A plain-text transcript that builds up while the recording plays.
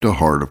The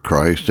Heart of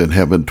Christ in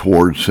Heaven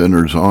Toward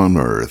Sinners on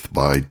Earth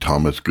by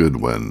Thomas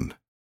Goodwin.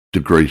 The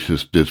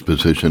gracious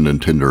disposition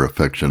and tender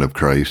affection of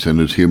Christ in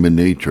his human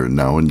nature,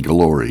 now in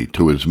glory,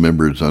 to his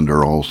members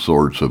under all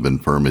sorts of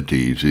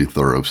infirmities,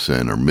 either of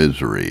sin or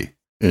misery.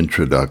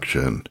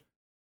 Introduction.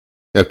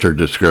 After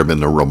describing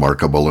the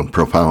remarkable and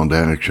profound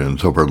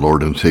actions of our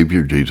Lord and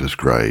Savior Jesus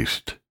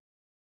Christ,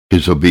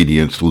 his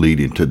obedience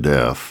leading to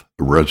death,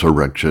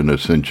 resurrection,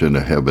 ascension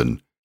to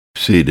heaven,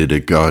 seated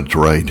at God's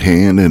right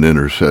hand in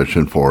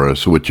intercession for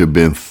us, which have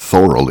been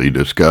thoroughly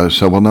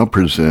discussed, I will now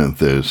present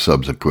this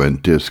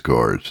subsequent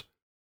discourse.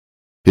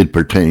 It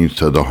pertains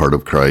to the heart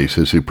of Christ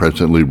as he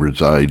presently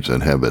resides in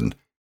heaven,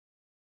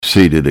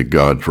 seated at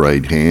God's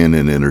right hand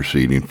and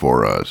interceding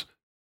for us.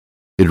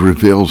 It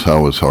reveals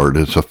how his heart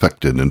is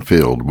affected and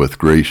filled with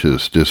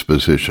gracious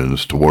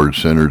dispositions toward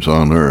sinners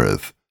on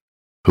earth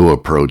who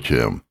approach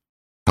him,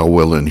 how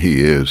willing he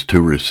is to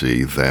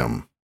receive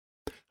them,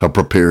 how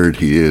prepared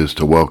he is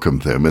to welcome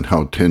them, and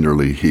how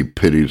tenderly he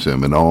pities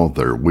them in all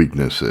their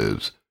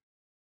weaknesses,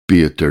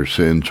 be it their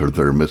sins or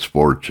their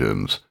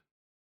misfortunes.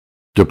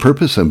 The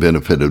purpose and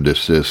benefit of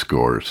this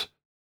discourse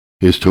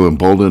is to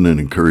embolden and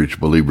encourage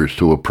believers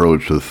to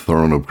approach the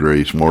throne of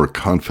grace more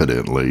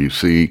confidently,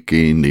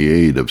 seeking the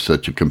aid of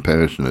such a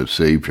compassionate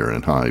Savior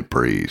and High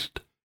Priest.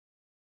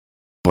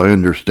 By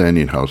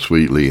understanding how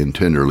sweetly and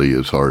tenderly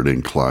his heart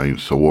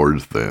inclines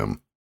towards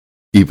them,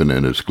 even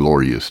in his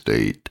glorious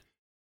state,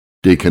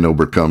 they can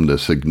overcome the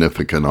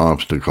significant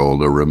obstacle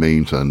that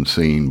remains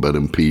unseen but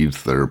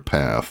impedes their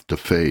path to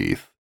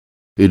faith.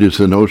 It is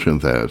the notion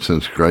that,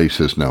 since Christ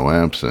is now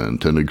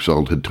absent and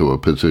exalted to a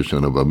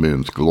position of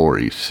immense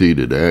glory,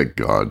 seated at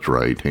God's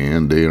right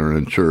hand, they are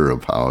unsure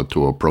of how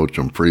to approach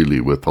him freely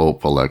with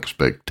hopeful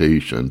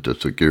expectation to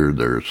secure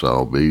their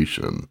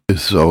salvation.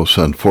 It's those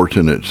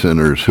unfortunate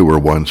sinners who were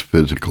once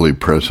physically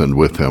present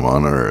with him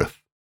on earth.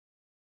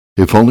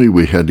 If only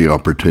we had the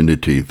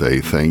opportunity, they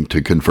think,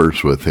 to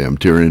converse with him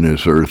during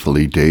his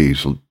earthly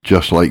days,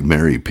 just like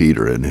Mary,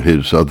 Peter, and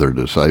his other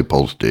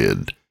disciples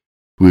did,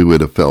 we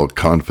would have felt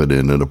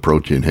confident in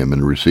approaching him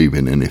and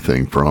receiving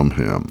anything from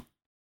him.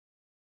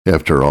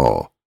 After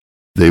all,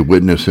 they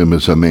witness him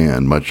as a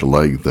man much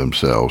like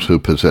themselves, who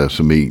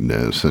possessed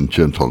meekness and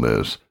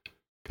gentleness.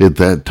 At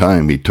that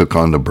time he took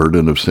on the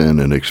burden of sin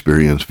and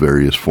experienced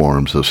various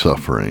forms of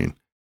suffering.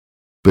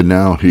 But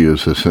now he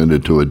has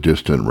ascended to a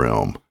distant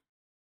realm,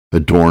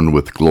 adorned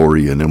with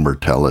glory and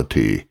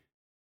immortality,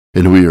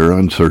 and we are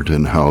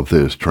uncertain how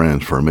this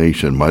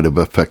transformation might have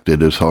affected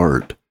his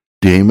heart.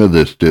 The aim of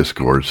this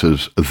discourse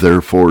is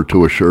therefore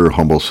to assure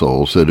humble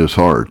souls that his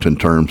heart, in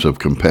terms of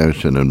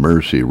compassion and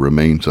mercy,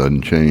 remains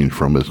unchanged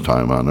from his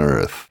time on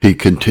earth. He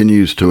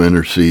continues to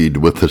intercede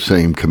with the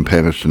same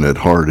compassionate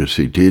heart as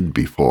he did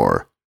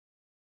before,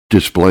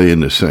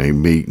 displaying the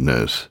same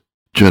meekness,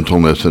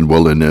 gentleness, and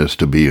willingness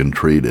to be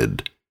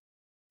entreated,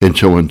 and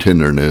showing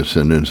tenderness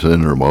in his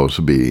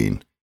innermost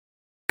being.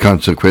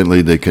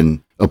 Consequently, they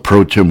can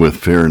approach him with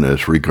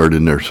fairness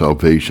regarding their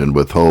salvation,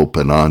 with hope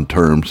and on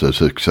terms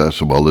as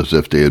accessible as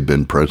if they had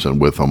been present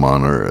with him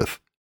on earth,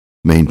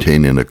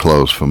 maintaining a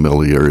close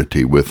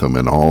familiarity with him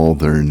in all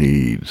their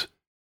needs.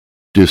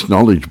 This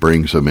knowledge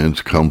brings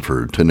immense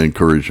comfort and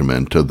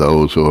encouragement to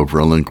those who have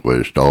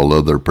relinquished all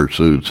other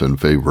pursuits in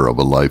favor of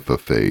a life of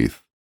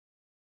faith,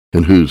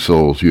 and whose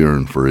souls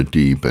yearn for a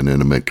deep and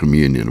intimate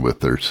communion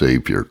with their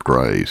Savior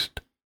Christ.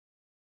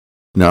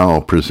 Now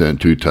I'll present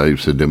two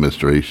types of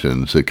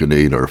demonstrations that can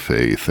aid our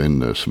faith in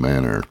this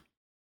manner,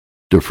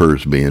 the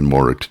first being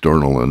more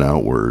external and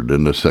outward,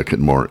 and the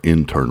second more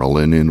internal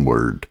and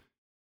inward.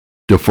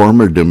 The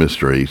former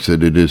demonstrates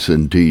that it is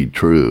indeed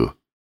true,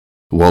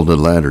 while the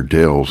latter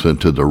delves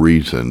into the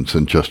reasons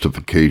and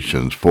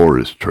justifications for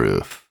his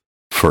truth.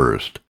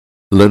 First,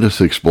 let us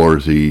explore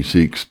these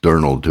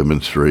external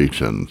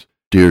demonstrations.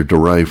 They are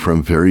derived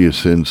from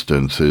various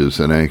instances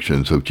and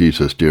actions of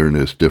Jesus during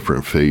his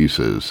different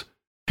phases: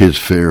 his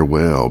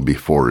farewell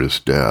before his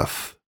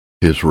death,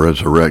 his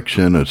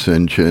resurrection,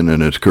 ascension,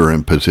 and his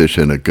current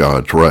position at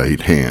God's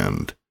right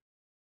hand.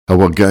 I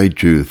will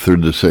guide you through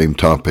the same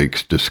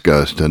topics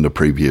discussed in the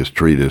previous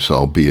treatise,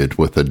 albeit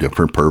with a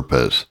different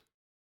purpose.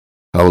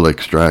 I will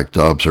extract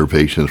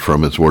observations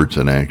from his words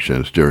and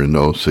actions during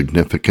those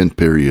significant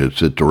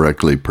periods that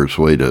directly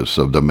persuade us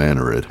of the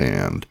manner at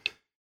hand,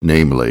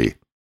 namely,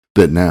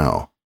 that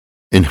now,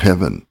 in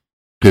heaven,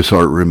 his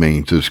heart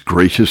remains as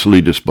graciously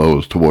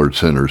disposed toward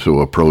sinners who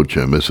approach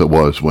him as it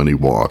was when he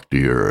walked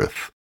the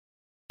earth.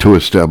 To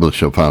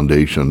establish a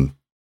foundation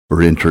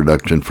or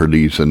introduction for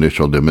these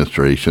initial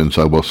demonstrations,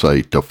 I will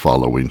cite the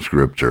following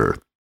scripture.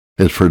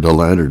 As for the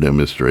latter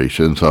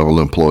demonstrations, I will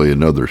employ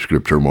another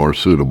scripture more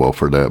suitable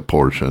for that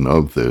portion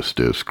of this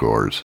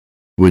discourse.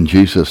 When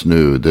Jesus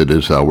knew that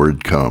his hour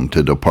had come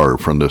to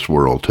depart from this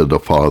world to the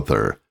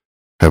Father,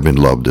 having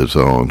loved his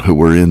own who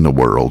were in the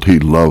world, he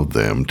loved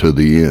them to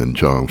the end.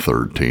 John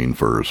 13,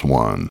 verse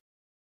 1.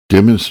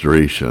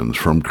 Demonstrations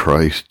from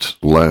Christ's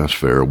last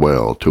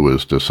farewell to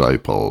his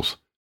disciples.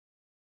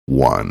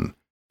 1.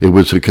 It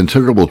was a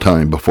considerable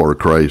time before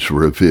Christ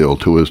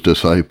revealed to his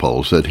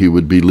disciples that he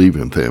would be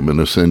leaving them and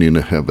ascending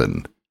to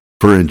heaven.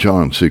 For in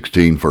John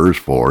 16, verse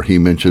 4, he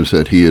mentions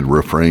that he had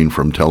refrained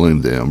from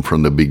telling them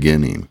from the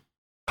beginning.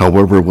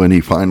 However, when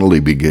he finally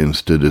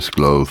begins to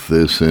disclose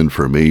this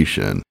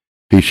information,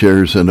 he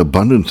shares an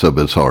abundance of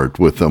his heart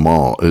with them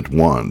all at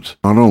once,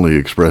 not only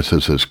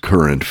expresses his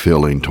current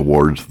feeling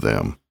towards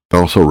them, but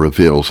also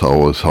reveals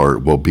how his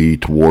heart will be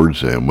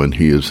towards them when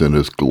he is in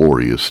his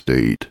glorious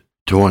state.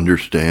 To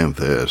understand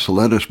this,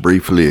 let us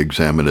briefly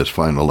examine his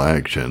final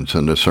actions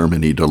in the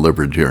sermon he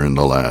delivered during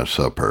the Last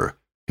Supper,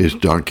 is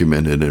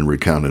documented and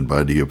recounted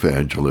by the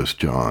evangelist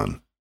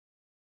John.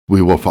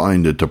 We will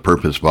find that the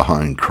purpose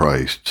behind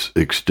Christ's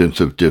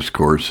extensive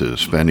discourses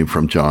spanning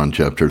from John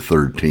chapter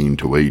 13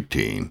 to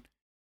 18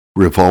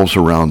 revolves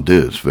around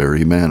this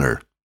very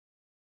matter.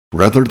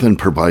 Rather than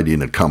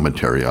providing a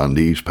commentary on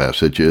these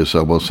passages,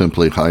 I will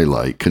simply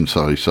highlight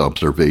concise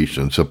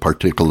observations that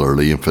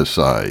particularly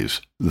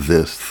emphasize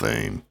this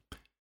theme.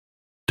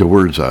 The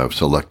words I have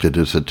selected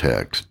as a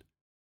text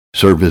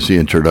serve as the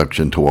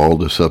introduction to all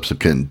the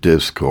subsequent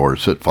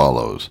discourse that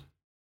follows,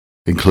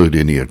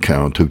 including the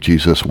account of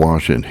Jesus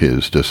washing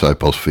his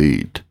disciples'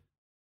 feet.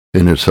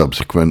 In a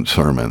subsequent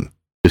sermon,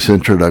 this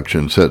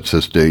introduction sets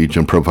the stage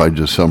and provides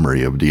a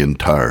summary of the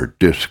entire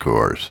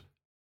discourse.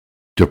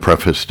 The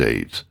preface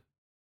states,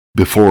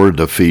 "Before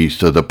the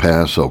feast of the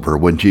Passover,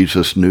 when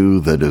Jesus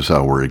knew that his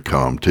hour had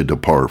come to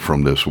depart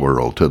from this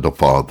world to the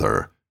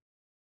Father,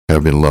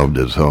 having loved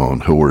his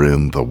own who were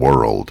in the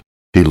world,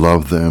 he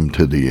loved them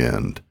to the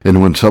end.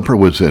 And when supper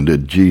was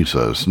ended,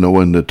 Jesus,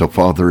 knowing that the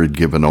Father had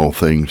given all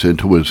things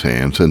into his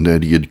hands, and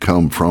that he had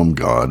come from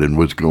God and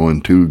was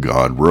going to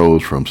God,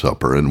 rose from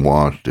supper and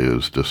washed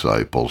his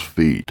disciples'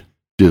 feet."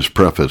 This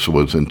preface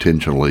was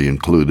intentionally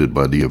included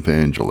by the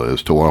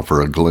evangelist to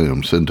offer a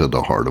glimpse into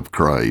the heart of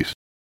Christ,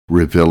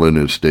 revealing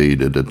his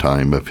state at the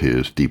time of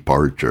his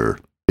departure.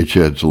 It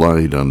sheds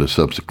light on the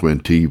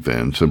subsequent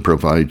events and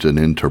provides an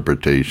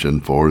interpretation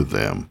for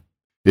them.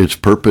 Its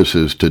purpose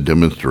is to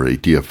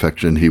demonstrate the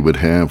affection he would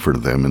have for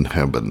them in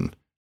heaven.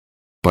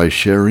 By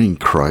sharing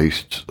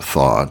Christ's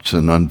thoughts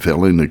and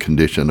unveiling the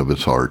condition of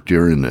his heart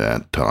during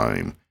that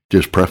time,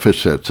 this preface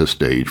sets the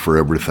stage for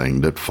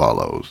everything that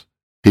follows.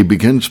 He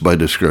begins by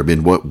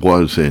describing what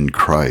was in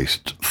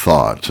Christ's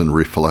thoughts and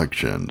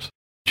reflections.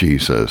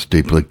 Jesus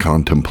deeply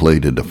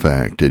contemplated the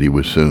fact that he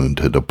was soon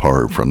to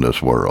depart from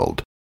this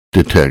world.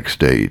 The text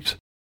states,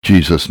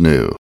 Jesus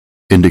knew,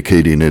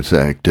 indicating his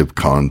active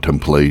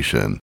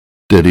contemplation,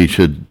 that he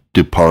should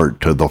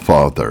depart to the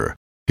Father.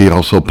 He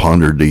also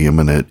pondered the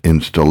imminent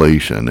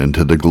installation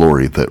into the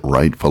glory that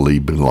rightfully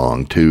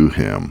belonged to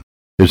him.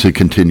 As it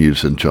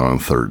continues in John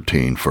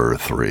 13, verse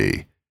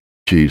 3,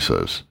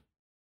 Jesus,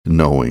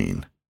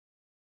 knowing,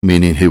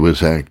 meaning he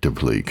was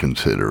actively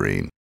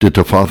considering, that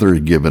the Father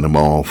had given him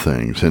all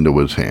things into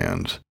his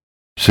hands,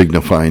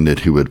 signifying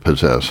that he would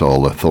possess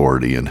all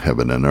authority in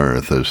heaven and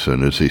earth as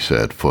soon as he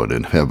set foot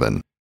in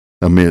heaven.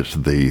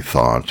 Amidst the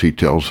thoughts, he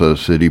tells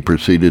us that he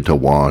proceeded to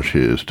wash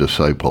his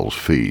disciples'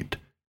 feet,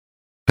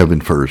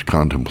 having first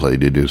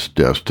contemplated his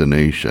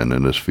destination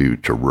and his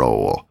future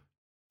role.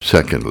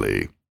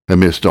 Secondly,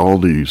 amidst all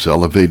these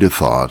elevated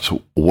thoughts,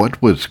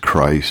 what was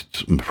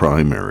Christ's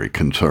primary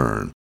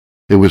concern?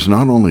 It was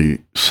not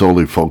only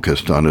solely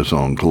focused on his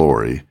own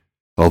glory,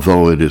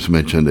 although it is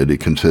mentioned that he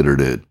considered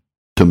it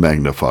to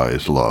magnify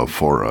his love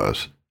for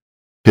us.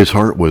 His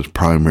heart was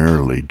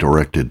primarily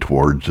directed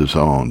towards his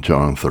own.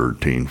 John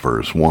 13,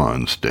 verse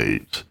 1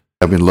 states,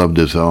 having loved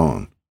his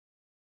own,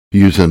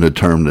 using a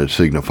term that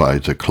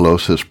signifies the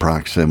closest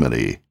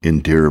proximity,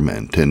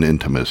 endearment, and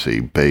intimacy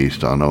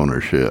based on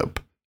ownership.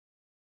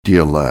 The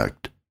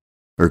elect,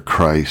 or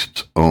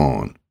Christ's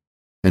own,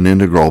 an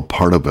integral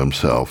part of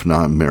himself,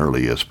 not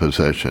merely his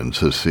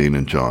possessions, as seen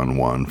in John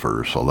 1,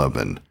 verse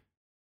 11.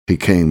 He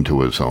came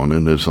to his own,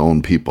 and his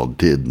own people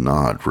did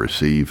not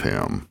receive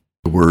him.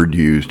 The word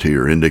used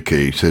here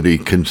indicates that he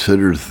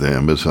considers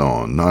them his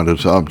own, not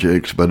as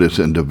objects, but as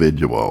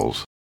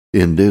individuals.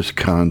 In this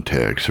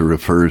context, he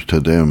refers to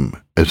them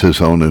as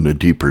his own in a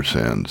deeper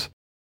sense,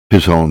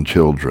 his own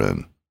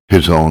children,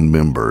 his own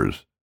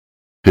members,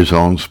 his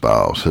own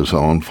spouse, his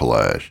own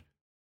flesh.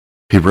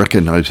 He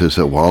recognizes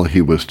that while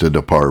he was to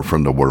depart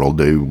from the world,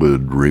 they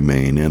would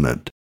remain in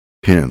it.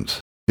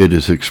 Hence, it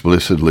is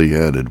explicitly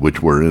added,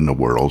 which were in the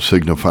world,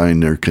 signifying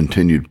their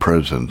continued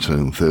presence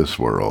in this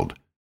world.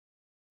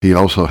 He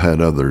also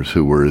had others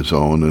who were his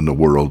own in the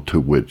world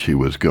to which he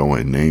was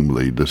going,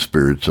 namely the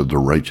spirits of the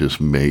righteous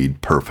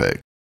made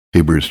perfect.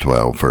 Hebrews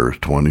 12, verse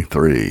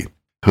 23,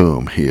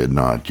 whom he had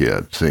not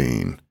yet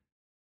seen.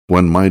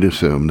 One might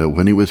assume that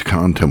when he was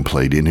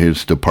contemplating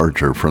his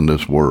departure from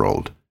this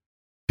world,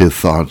 his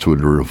thoughts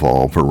would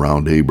revolve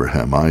around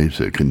Abraham,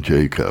 Isaac, and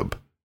Jacob,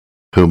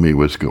 whom he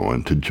was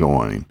going to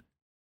join.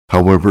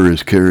 However,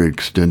 his care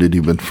extended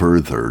even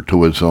further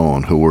to his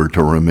own who were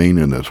to remain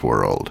in this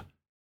world,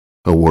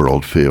 a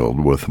world filled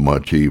with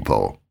much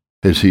evil,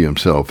 as he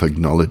himself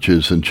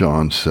acknowledges in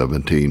John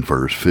 17,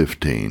 verse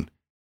 15,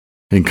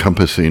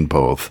 encompassing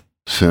both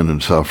sin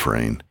and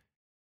suffering.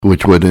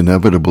 which would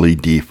inevitably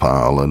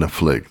defile and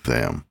afflict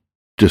them.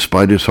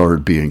 Despite his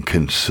heart being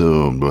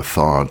consumed with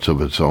thoughts of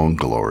his own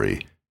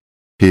glory,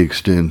 he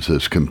extends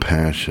his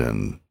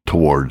compassion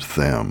towards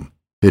them.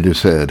 It is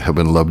said,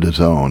 having loved his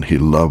own, he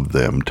loved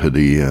them to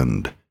the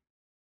end,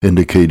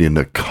 indicating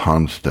the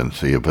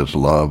constancy of his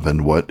love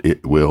and what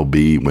it will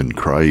be when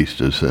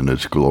Christ is in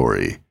his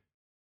glory.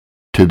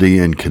 To the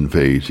end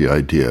conveys the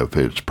idea of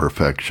its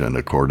perfection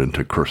according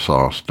to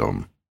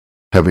Chrysostom.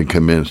 Having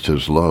commenced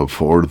his love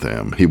for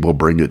them, he will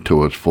bring it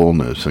to its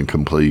fullness and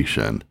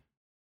completion,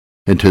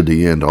 and to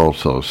the end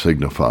also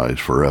signifies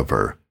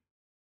forever.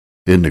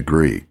 In the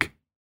Greek,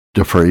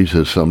 the phrase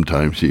is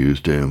sometimes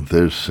used in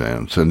this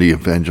sense, and the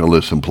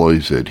evangelist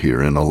employs it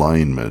here in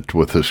alignment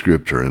with the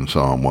scripture in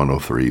Psalm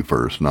 103,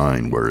 verse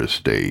 9, where it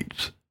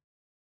states,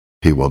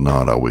 "He will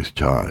not always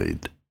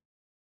chide,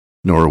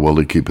 nor will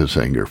he keep his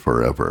anger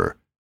forever,"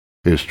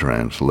 is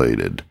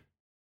translated.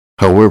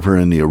 However,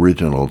 in the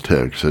original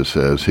text it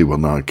says he will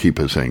not keep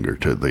his anger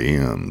to the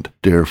end.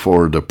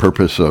 Therefore, the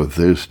purpose of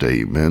this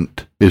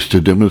statement is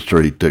to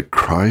demonstrate that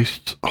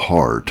Christ's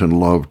heart and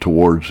love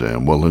towards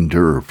them will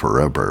endure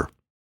forever,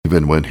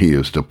 even when he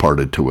is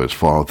departed to his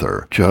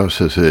Father,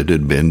 just as it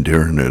had been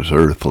during his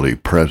earthly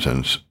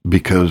presence,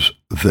 because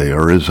they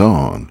are his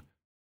own.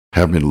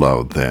 Having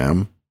loved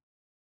them,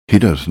 he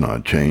does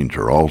not change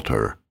or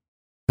alter,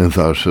 and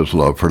thus his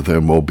love for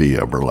them will be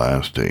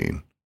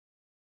everlasting.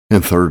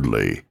 And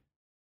thirdly,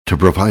 to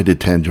provide a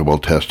tangible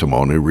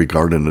testimony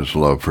regarding his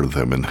love for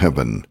them in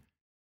heaven,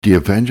 the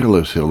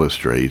evangelist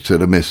illustrates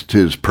that amidst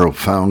his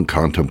profound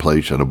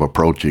contemplation of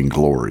approaching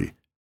glory,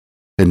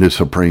 in the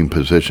supreme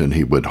position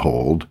he would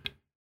hold,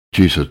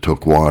 Jesus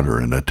took water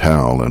in a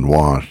towel and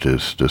washed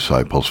his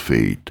disciples'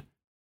 feet.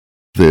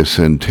 This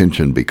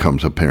intention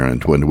becomes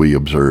apparent when we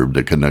observe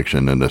the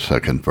connection in the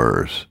second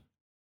verse.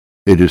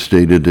 It is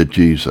stated that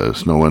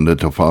Jesus, knowing that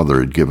the Father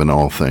had given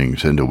all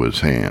things into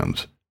his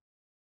hands,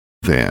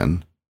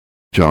 then,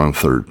 John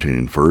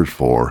 13, verse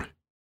 4,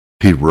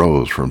 he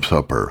rose from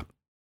supper,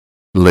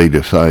 laid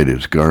aside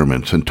his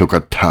garments, and took a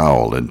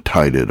towel and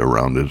tied it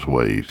around his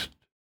waist.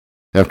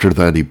 After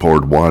that he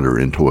poured water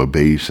into a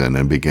basin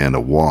and began to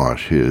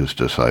wash his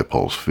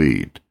disciples'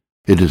 feet.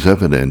 It is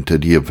evident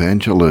that the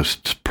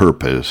evangelist's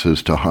purpose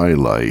is to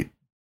highlight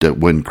that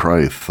when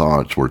Christ's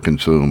thoughts were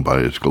consumed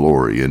by his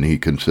glory and he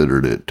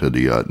considered it to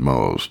the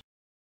utmost,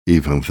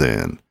 even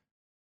then,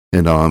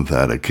 and on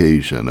that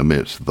occasion,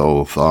 amidst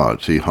those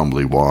thoughts, he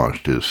humbly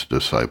washed his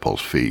disciples'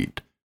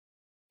 feet.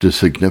 The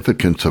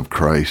significance of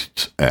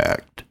Christ's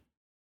act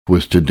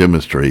was to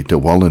demonstrate that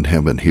while in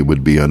heaven he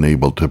would be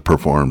unable to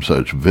perform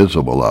such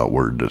visible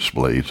outward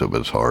displays of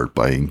his heart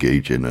by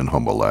engaging in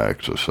humble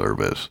acts of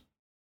service.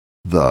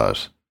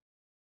 Thus,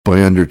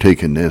 by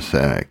undertaking this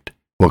act,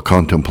 while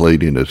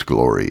contemplating his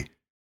glory,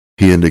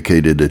 he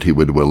indicated that he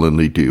would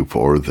willingly do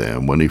for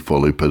them when he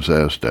fully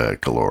possessed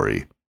that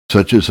glory.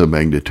 Such is the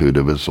magnitude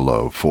of his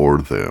love for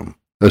them.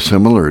 A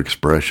similar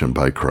expression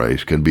by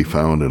Christ can be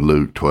found in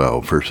Luke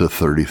 12, verses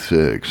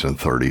 36 and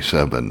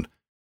 37,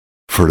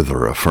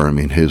 further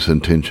affirming his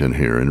intention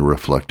here and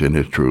reflecting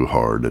his true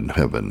heart in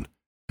heaven.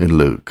 In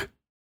Luke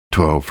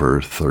 12,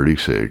 verse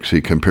 36,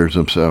 he compares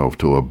himself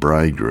to a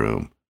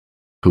bridegroom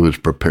who is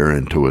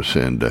preparing to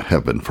ascend to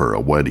heaven for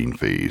a wedding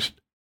feast,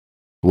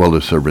 while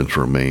the servants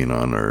remain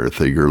on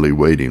earth, eagerly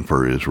waiting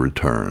for his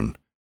return.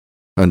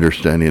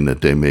 Understanding that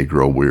they may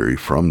grow weary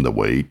from the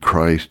wait,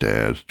 Christ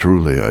adds,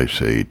 "Truly I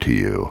say to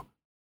you,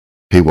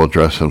 he will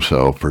dress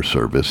himself for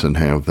service and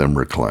have them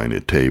recline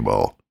at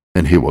table,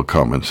 and he will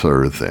come and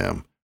serve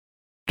them."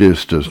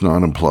 This does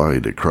not imply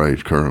that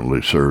Christ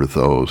currently serves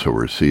those who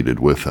are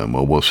seated with him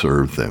or will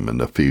serve them in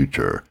the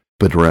future,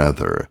 but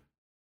rather,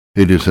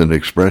 it is an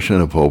expression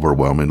of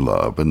overwhelming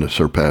love and the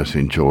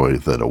surpassing joy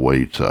that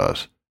awaits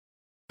us,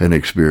 an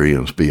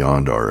experience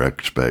beyond our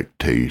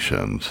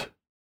expectations.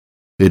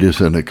 It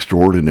is an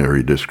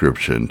extraordinary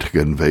description to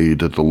convey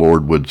that the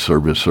Lord would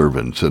serve his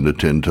servants and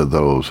attend to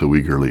those who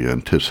eagerly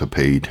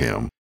anticipate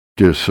him.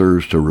 This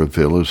serves to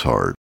reveal his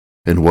heart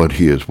and what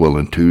he is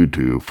willing to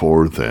do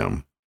for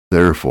them.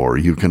 Therefore,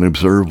 you can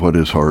observe what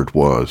his heart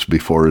was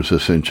before his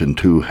ascension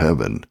to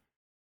heaven,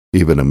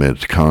 even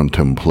amidst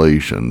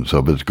contemplations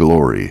of his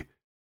glory.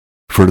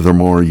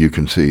 Furthermore, you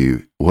can see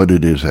what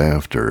it is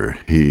after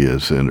he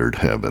has entered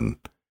heaven.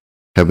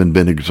 Having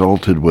been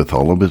exalted with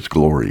all of his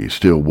glory,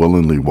 still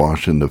willingly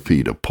washing the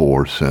feet of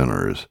poor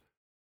sinners,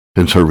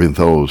 and serving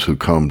those who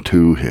come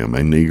to him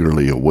and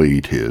eagerly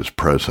await his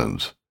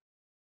presence.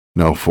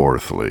 Now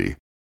fourthly,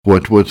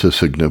 what was the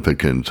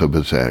significance of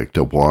his act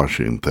of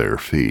washing their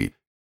feet?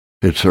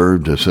 It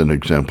served as an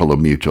example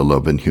of mutual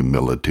love and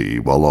humility,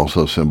 while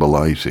also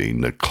symbolizing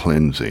the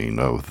cleansing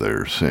of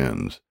their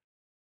sins.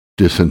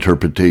 This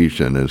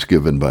interpretation is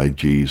given by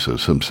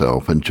Jesus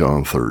himself in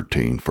John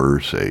 13,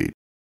 verse 8.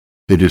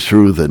 It is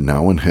true that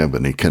now in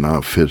heaven he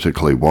cannot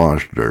physically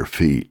wash their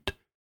feet,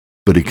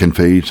 but he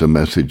conveys a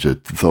message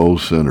that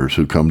those sinners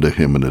who come to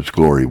him in his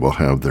glory will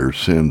have their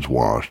sins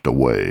washed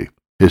away.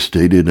 It's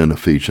stated in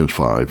Ephesians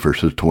 5,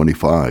 verses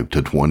 25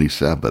 to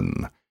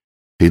 27.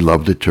 He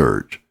loved the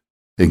church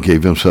and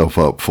gave himself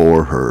up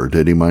for her,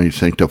 that he might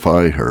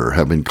sanctify her,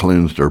 having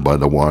cleansed her by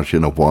the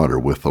washing of water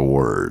with the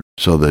word,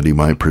 so that he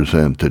might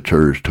present the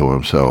church to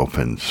himself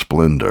in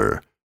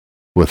splendor,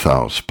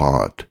 without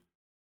spot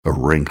or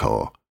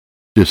wrinkle.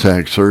 This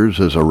act serves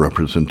as a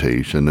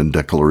representation and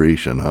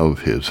declaration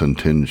of his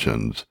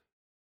intentions.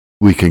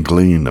 We can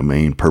glean the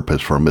main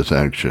purpose from his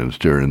actions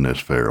during this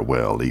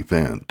farewell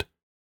event.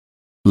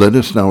 Let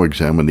us now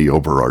examine the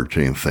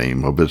overarching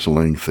theme of his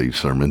lengthy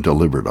sermon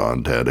delivered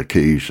on that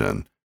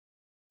occasion.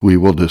 We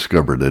will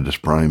discover that his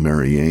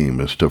primary aim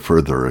is to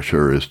further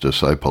assure his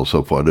disciples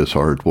of what his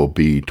heart will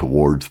be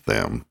towards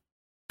them.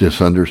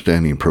 This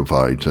understanding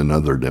provides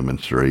another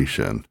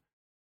demonstration.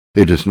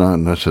 It is not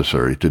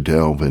necessary to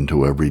delve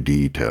into every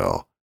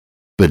detail,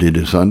 but it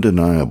is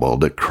undeniable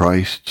that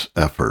Christ's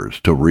efforts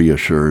to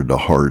reassure the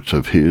hearts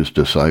of his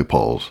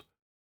disciples,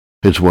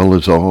 as well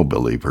as all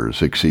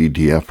believers, exceed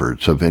the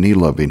efforts of any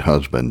loving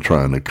husband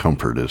trying to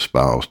comfort his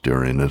spouse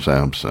during his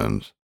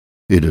absence.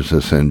 It is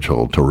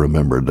essential to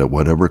remember that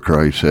whatever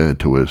Christ said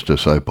to his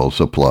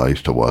disciples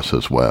applies to us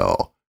as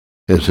well,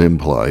 as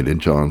implied in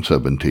John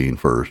 17,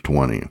 verse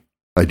 20.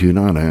 I do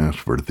not ask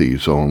for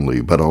these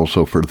only, but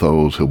also for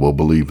those who will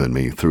believe in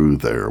me through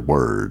their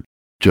word.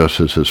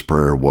 Just as his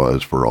prayer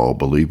was for all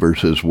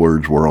believers, his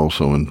words were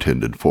also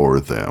intended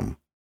for them.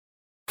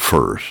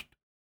 First,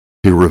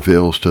 he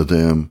reveals to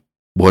them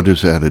what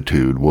his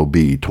attitude will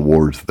be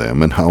towards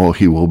them, and how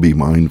he will be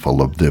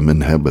mindful of them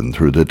in heaven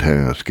through the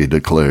task he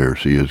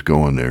declares he is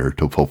going there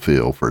to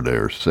fulfill for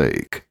their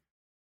sake.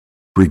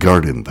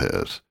 Regarding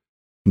this,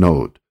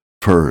 note,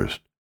 first,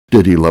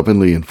 that he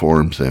lovingly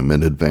informs them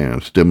in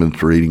advance,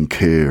 demonstrating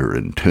care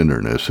and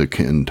tenderness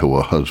akin to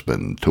a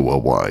husband to a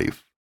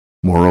wife.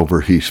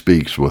 Moreover, he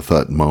speaks with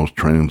utmost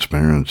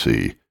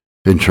transparency,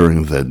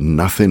 ensuring that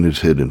nothing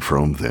is hidden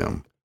from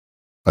them.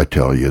 I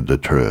tell you the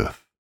truth.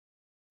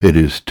 It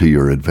is to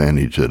your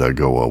advantage that I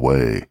go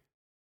away.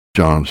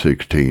 John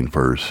 16,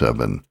 verse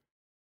 7.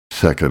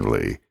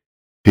 Secondly,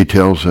 he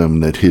tells them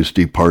that his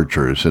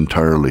departure is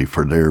entirely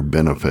for their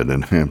benefit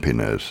and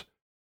happiness.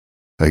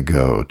 I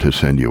go to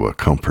send you a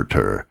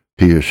comforter,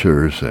 he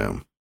assures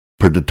them,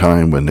 for the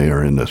time when they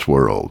are in this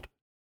world,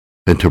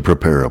 and to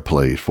prepare a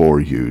place for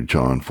you,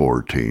 John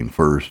 14,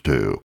 verse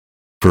 2.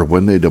 For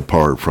when they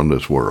depart from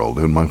this world,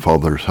 in my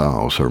Father's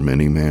house are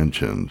many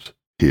mansions,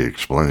 he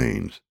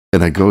explains.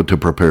 And I go to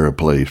prepare a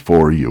place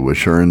for you,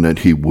 assuring that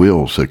he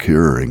will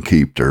secure and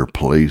keep their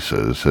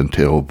places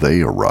until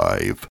they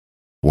arrive.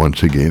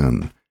 Once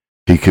again,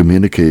 he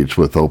communicates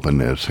with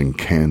openness and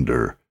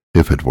candor.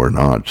 If it were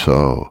not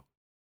so,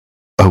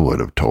 I would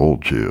have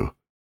told you.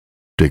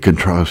 They can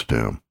trust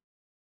him.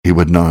 He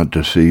would not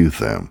deceive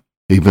them,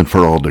 even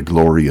for all the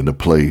glory and the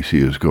place he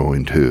is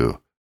going to.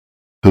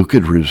 Who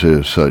could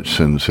resist such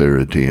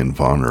sincerity and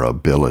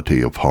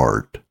vulnerability of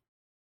heart?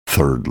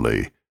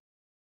 Thirdly,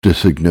 the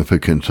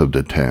significance of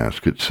the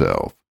task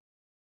itself,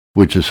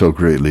 which is so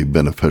greatly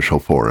beneficial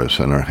for us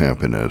and our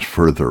happiness,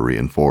 further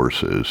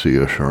reinforces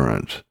the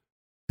assurance.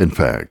 In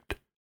fact,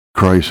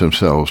 Christ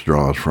himself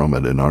draws from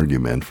it an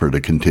argument for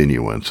the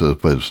continuance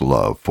of his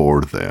love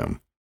for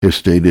them, as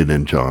stated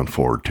in John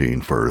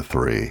 14, verse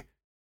 3.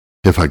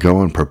 If I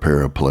go and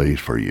prepare a place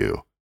for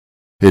you,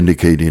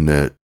 indicating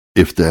that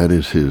if that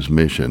is his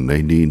mission,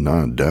 they need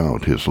not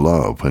doubt his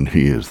love when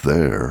he is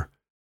there.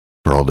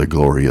 For all the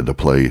glory of the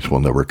place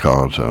will never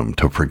cause him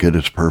to forget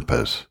his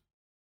purpose.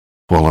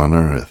 While on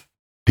earth,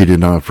 he did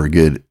not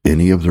forget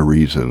any of the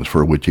reasons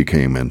for which he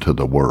came into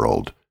the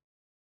world.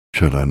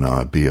 Should I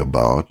not be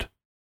about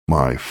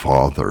my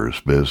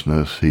Father's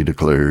business, he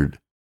declared,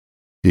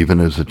 even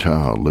as a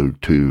child, Luke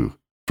 2,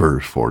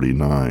 verse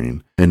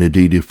 49, and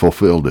indeed he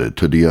fulfilled it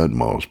to the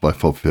utmost by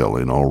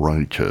fulfilling all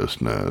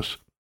righteousness.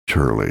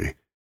 Surely,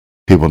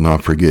 he will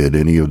not forget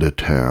any of the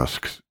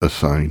tasks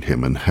assigned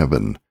him in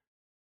heaven,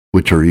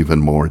 which are even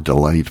more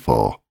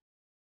delightful.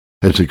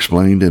 As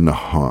explained in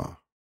the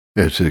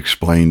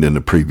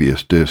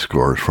previous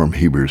discourse from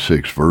Hebrews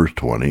 6, verse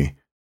 20,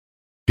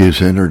 he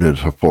is entered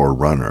as a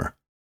forerunner,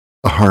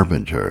 a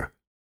harbinger,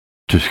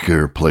 to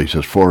secure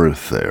places for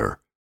us there.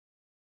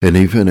 And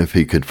even if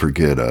he could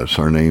forget us,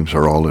 our names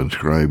are all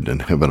inscribed in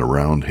heaven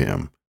around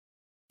him,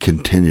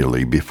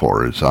 continually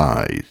before his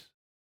eyes,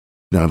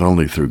 not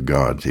only through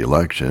God's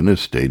election, as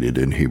stated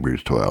in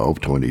Hebrews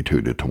 12,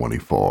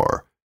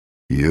 22-24.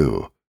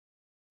 You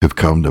have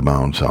come to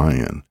Mount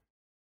Zion,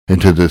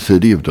 and to the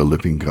city of the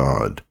living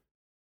God,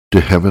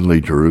 to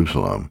heavenly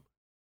Jerusalem,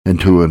 and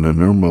to an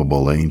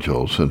innumerable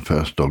angels and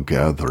festal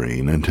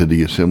gathering, and to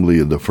the assembly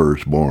of the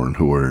firstborn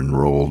who are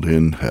enrolled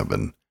in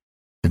heaven,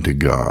 and to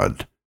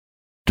God,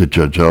 the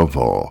judge of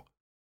all,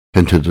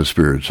 and to the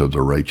spirits of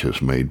the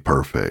righteous made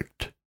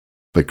perfect.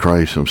 But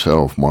Christ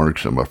himself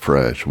marks them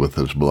afresh with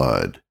his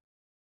blood.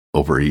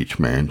 Over each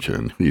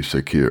mansion he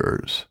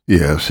secures.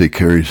 Yes, he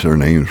carries their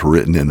names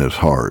written in his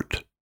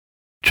heart,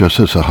 just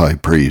as the high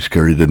priest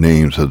carried the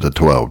names of the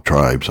 12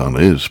 tribes on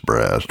his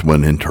breast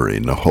when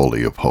entering the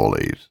Holy of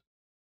Holies.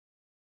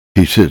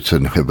 He sits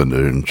in heaven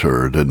to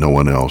ensure that no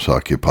one else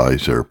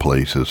occupies their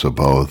places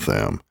above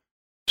them,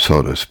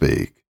 so to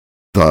speak.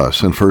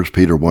 Thus, in 1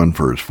 Peter 1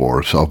 verse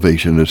 4,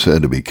 salvation is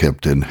said to be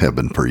kept in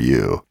heaven for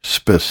you,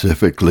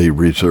 specifically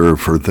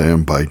reserved for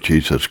them by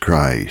Jesus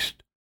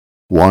Christ.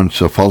 Once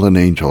the fallen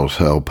angels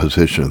held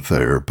position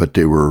there, but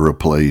they were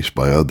replaced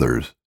by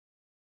others,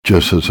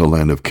 just as the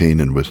land of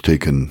Canaan was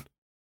taken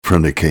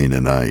from the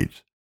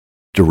Canaanites.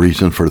 The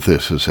reason for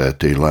this is that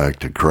they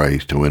lacked a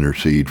Christ to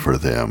intercede for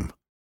them,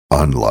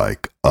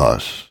 unlike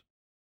us.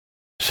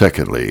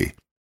 Secondly,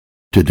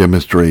 to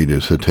demonstrate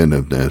his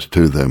attentiveness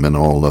to them and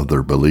all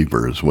other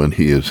believers when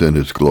he is in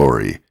his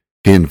glory,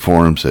 he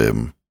informs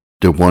them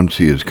that once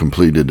he has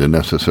completed the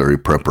necessary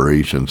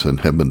preparations in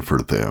heaven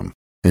for them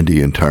and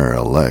the entire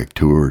elect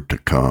who are to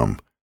come,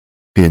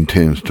 he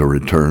intends to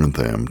return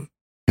them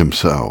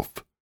himself.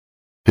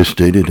 As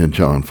stated in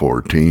John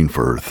 14,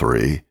 verse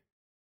 3,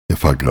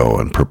 "If I go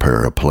and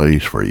prepare a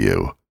place for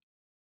you,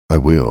 I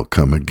will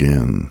come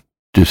again."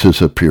 This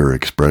is a pure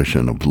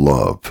expression of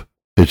love,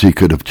 as he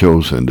could have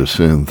chosen to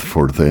send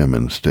for them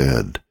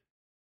instead.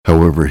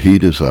 However, he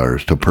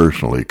desires to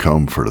personally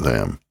come for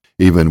them,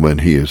 even when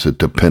he is at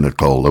the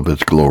pinnacle of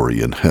his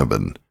glory in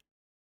heaven.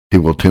 He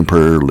will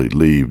temporarily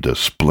leave the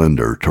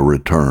splendor to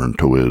return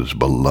to his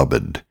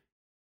beloved.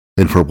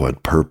 And for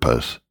what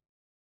purpose?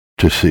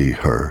 To see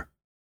her.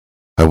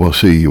 "I will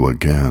see you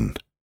again,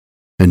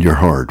 and your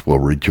heart will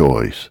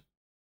rejoice."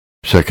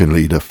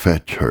 Secondly, to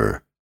fetch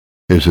her,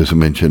 as is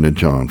mentioned in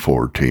John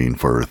 14,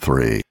 verse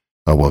 3.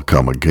 "I will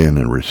come again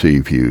and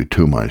receive you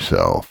to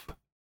myself."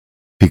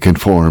 He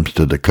conforms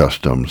to the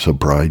customs of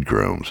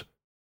bridegrooms,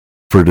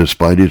 for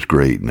despite his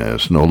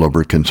greatness, no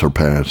lover can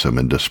surpass him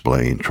in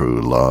displaying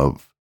true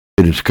love.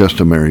 It is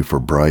customary for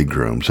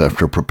bridegrooms,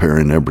 after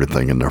preparing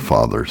everything in their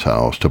father's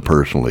house, to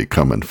personally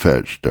come and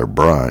fetch their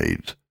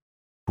brides,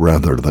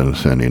 rather than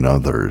sending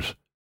others,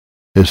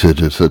 as it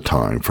is a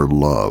time for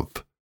love.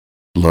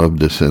 Love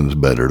descends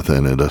better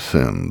than it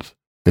ascends,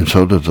 and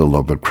so does the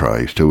love of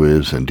Christ, who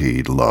is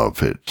indeed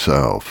love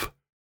itself.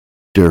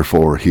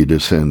 Therefore he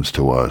descends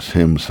to us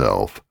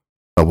himself.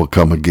 "I will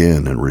come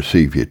again and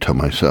receive you to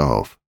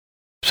myself,"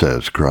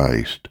 says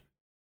Christ,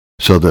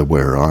 "so that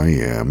where I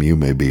am you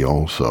may be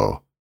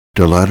also."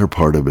 The latter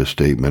part of his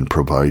statement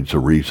provides a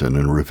reason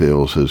and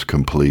reveals his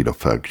complete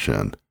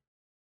affection.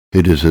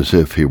 It is as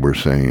if he were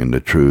saying,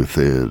 the truth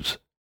is,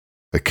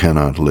 I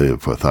cannot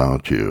live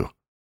without you.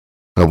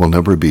 I will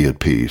never be at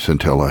peace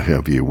until I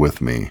have you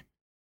with me,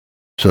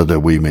 so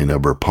that we may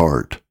never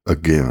part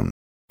again.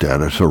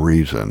 That is a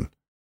reason.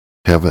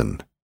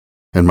 Heaven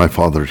and my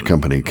Father's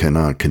company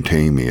cannot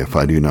contain me if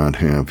I do not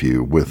have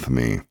you with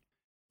me.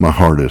 My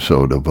heart is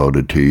so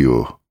devoted to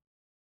you,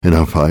 and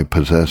if I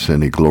possess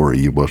any glory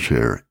you will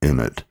share in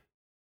it.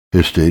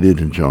 As stated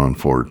in John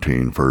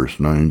 14, verse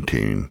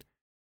 19,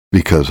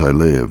 "Because I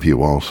live,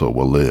 you also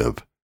will live."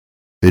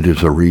 It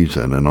is a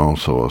reason and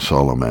also a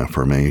solemn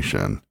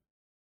affirmation.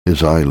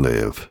 As I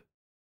live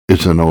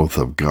is an oath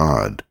of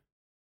God,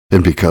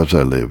 and because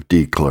I live,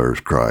 declares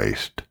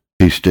Christ.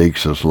 He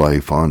stakes his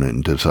life on it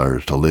and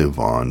desires to live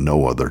on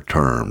no other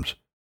terms.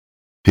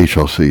 He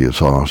shall see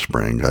his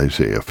offspring,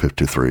 Isaiah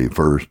 53,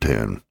 verse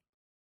 10.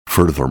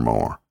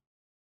 Furthermore,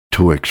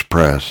 to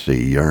express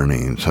the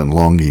yearnings and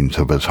longings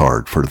of his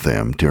heart for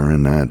them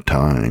during that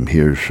time, he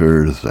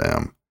assures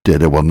them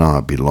that it will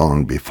not be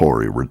long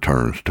before he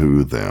returns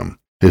to them.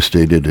 As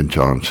stated in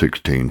John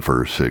 16,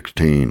 verse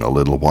 16, "A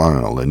little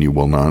while, and you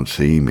will not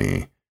see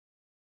me.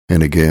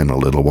 And again, a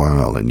little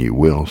while, and you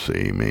will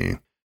see me."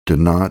 The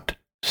not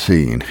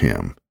seeing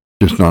him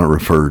does not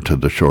refer to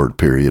the short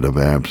period of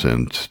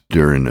absence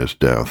during his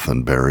death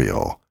and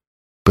burial,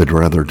 but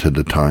rather to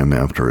the time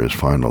after his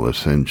final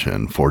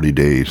ascension, 40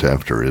 days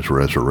after his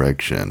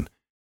resurrection,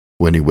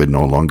 when he would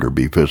no longer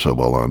be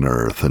visible on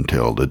earth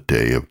until the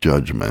day of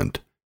judgment.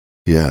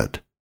 Yet,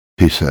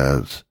 he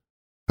says,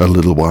 "A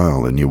little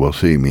while and you will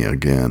see me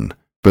again,"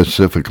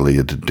 specifically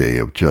at the day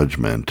of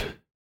judgment.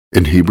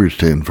 In Hebrews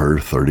 10,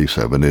 verse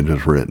 37, it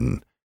is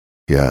written,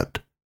 "Yet,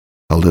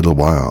 a little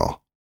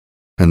while,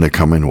 and the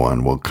coming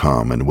one will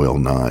come and will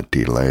not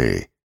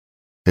delay."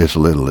 As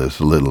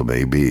little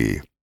may be.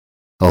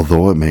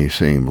 Although it may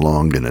seem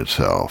long in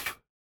itself,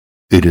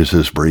 it is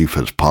as brief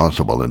as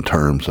possible in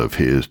terms of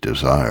his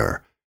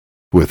desire,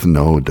 with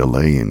no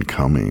delay in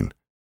coming.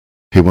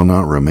 He will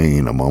not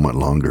remain a moment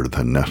longer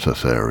than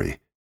necessary.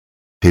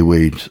 He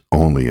waits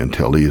only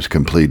until he has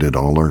completed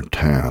all our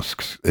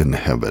tasks in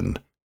heaven.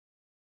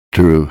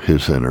 Through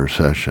his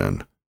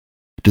intercession,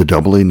 the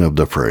doubling of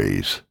the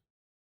phrase,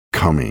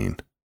 "coming,"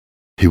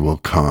 he will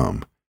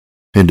come,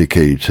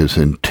 indicates his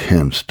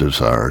intense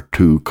desire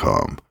to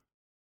come,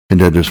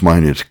 and that his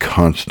mind is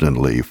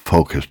constantly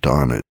focused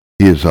on it.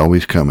 He is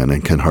always coming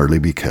and can hardly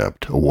be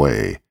kept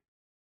away.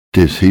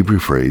 This Hebrew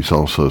phrase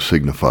also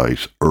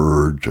signifies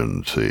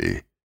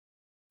urgency,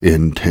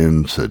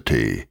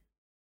 intensity,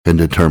 and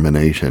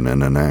determination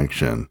in an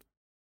action,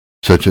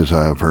 such as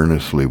 "I have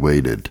earnestly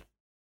waited,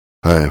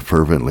 I have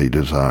fervently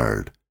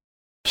desired."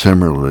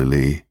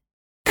 Similarly,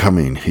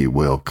 coming he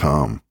will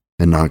come,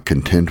 and not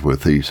content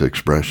with these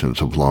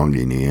expressions of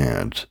longing, he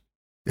adds,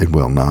 "It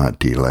will not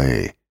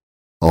delay."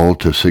 all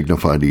to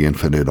signify the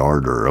infinite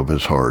ardor of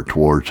his heart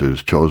towards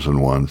his chosen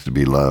ones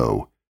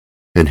below,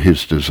 and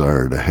his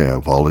desire to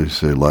have all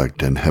his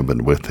elect in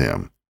heaven with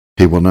him.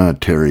 He will not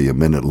tarry a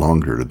minute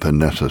longer than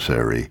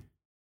necessary.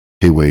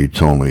 He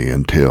waits only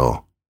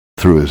until,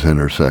 through his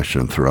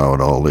intercession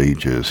throughout all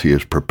ages, he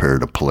has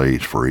prepared a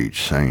place for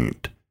each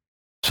saint,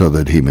 so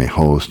that he may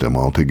host them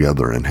all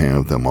together and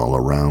have them all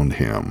around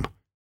him.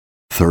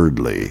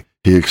 Thirdly,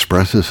 he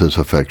expresses his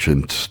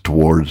affections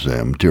towards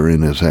them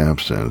during his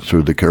absence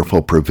through the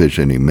careful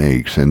provision he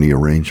makes and the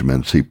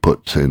arrangements he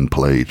puts in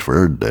place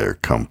for their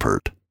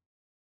comfort.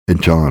 In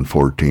John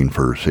 14,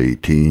 verse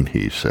 18,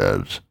 he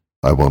says,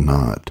 "I will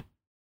not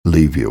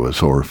leave you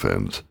as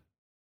orphans."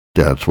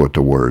 That's what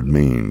the word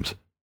means.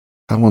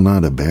 I will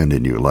not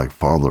abandon you like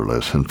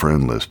fatherless and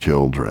friendless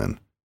children,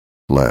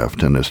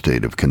 left in a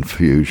state of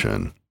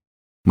confusion.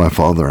 My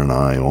Father and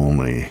I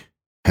only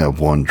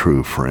have one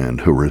true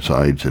friend who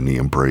resides in the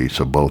embrace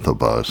of both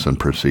of us and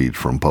proceeds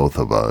from both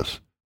of us,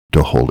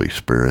 the Holy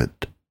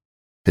Spirit.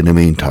 In the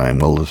meantime,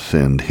 we'll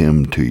send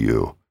him to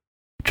you,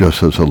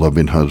 just as a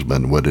loving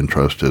husband would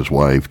entrust his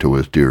wife to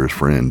his dearest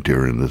friend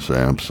during his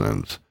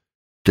absence.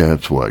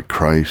 That's what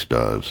Christ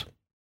does.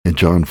 In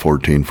John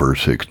 14,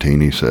 verse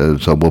 16, he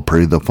says, "I will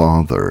pray the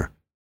Father,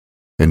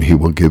 and he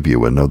will give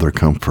you another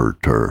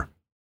comforter."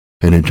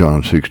 And in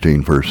John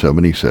 16, verse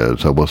 7, he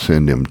says, "I will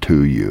send him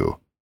to you."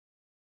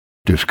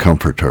 This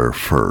comforter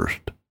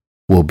first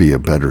will be a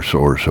better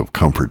source of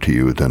comfort to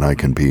you than I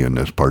can be in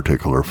this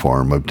particular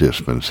form of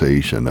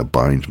dispensation that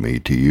binds me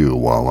to you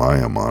while I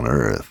am on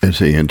earth. As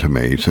he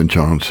intimates in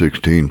John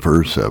 16,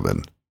 verse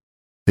 7,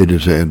 "It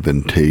is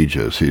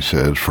advantageous," he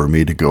says, "for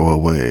me to go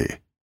away.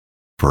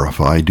 For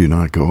if I do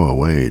not go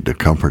away, the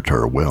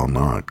Comforter will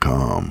not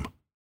come."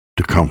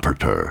 The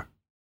Comforter,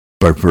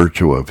 by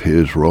virtue of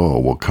his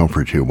role, will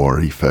comfort you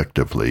more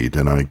effectively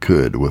than I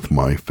could with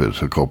my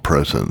physical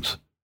presence.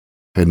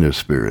 And the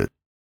Spirit,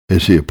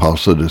 as the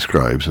Apostle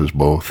describes, as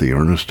both the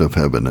earnest of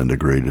heaven and the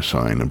greatest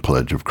sign and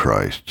pledge of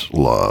Christ's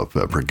love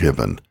ever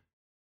given,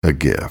 a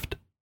gift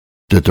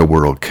that the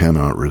world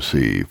cannot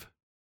receive.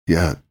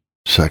 Yet,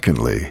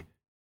 secondly,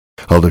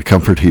 all the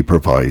comfort he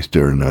provides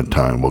during that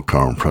time will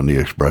come from the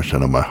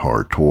expression of my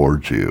heart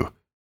towards you,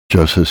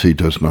 just as he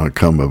does not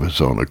come of his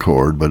own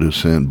accord, but is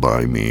sent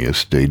by me, as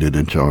stated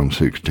in John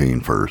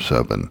 16, verse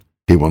 7.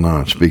 He will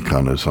not speak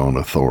on his own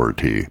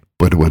authority,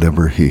 but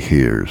whatever he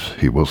hears,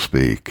 he will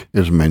speak,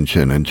 as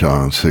mentioned in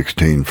John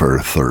 16,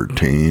 verse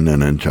 13,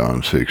 and in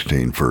John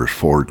 16, verse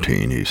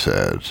 14, he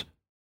says,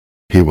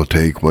 "He will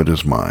take what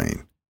is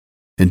mine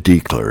and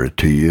declare it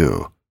to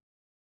you.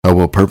 I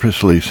will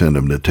purposely send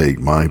him to take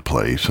my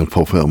place and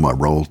fulfill my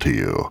role to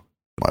you,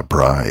 my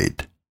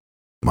bride,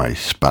 my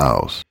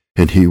spouse,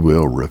 and he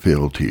will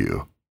reveal to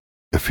you,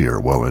 if you are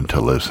willing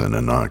to listen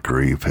and not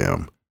grieve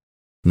him,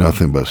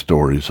 nothing but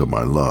stories of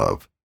my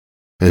love.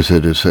 As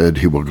it is said,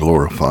 he will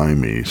glorify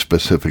me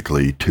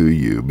specifically to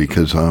you,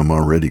 because I am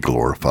already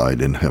glorified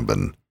in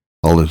heaven.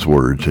 All his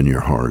words in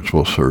your hearts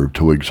will serve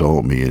to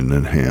exalt me and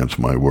enhance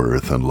my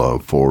worth and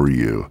love for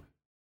you,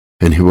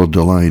 and he will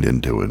delight in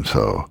doing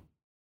so.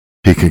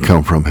 He can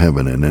come from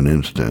heaven in an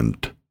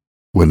instant,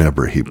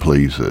 whenever he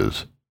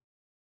pleases,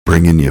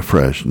 bringing you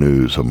fresh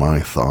news of my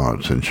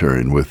thoughts and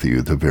sharing with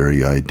you the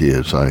very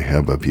ideas I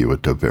have of you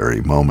at the very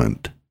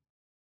moment.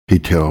 He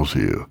tells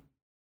you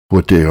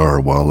what they are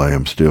while I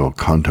am still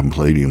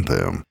contemplating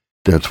them.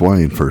 That's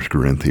why in 1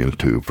 Corinthians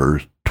 2,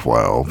 verse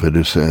 12, it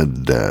is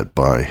said that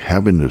by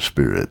having the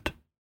Spirit,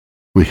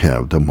 we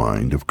have the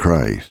mind of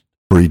Christ,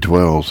 for he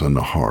dwells in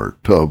the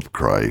heart of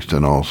Christ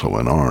and also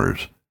in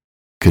ours,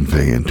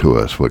 conveying to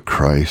us what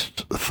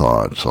Christ's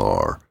thoughts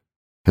are,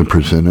 and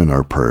presenting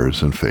our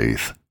prayers and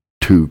faith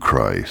to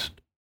Christ.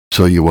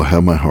 So you will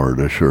have my heart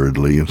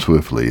assuredly and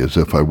swiftly, as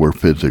if I were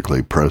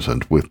physically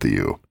present with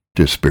you.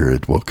 The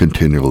Spirit will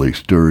continually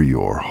stir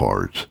your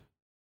hearts,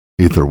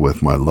 either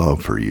with my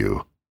love for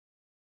you,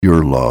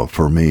 your love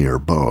for me, or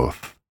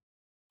both.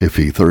 If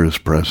either is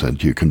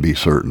present, you can be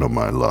certain of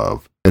my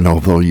love. And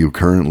although you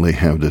currently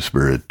have the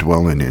Spirit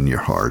dwelling in your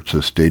hearts,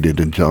 as stated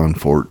in John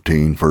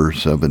 14,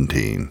 verse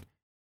 17,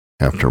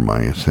 after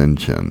my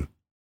ascension,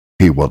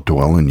 he will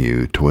dwell in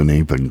you to an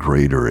even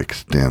greater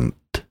extent.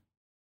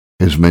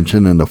 As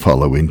mentioned in the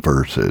following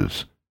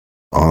verses,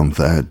 on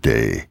that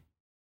day,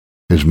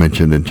 as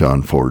mentioned in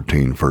John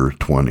 14, verse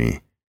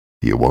 20,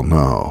 you will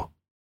know,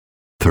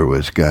 through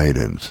his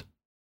guidance,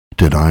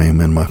 that I am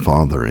in my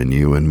Father, and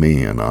you in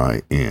me, and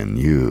I in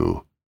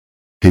you.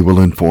 He will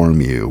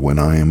inform you when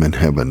I am in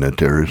heaven that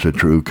there is a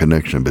true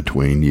connection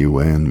between you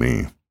and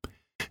me,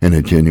 and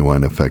a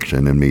genuine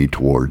affection in me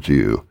towards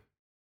you,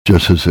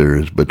 just as there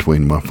is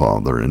between my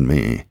Father and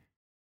me.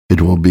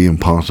 It will be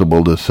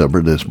impossible to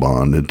sever this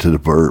bond and to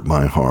divert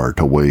my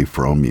heart away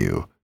from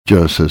you,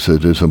 just as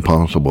it is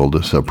impossible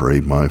to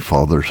separate my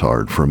Father's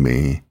heart from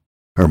me,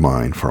 or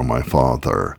mine from my Father.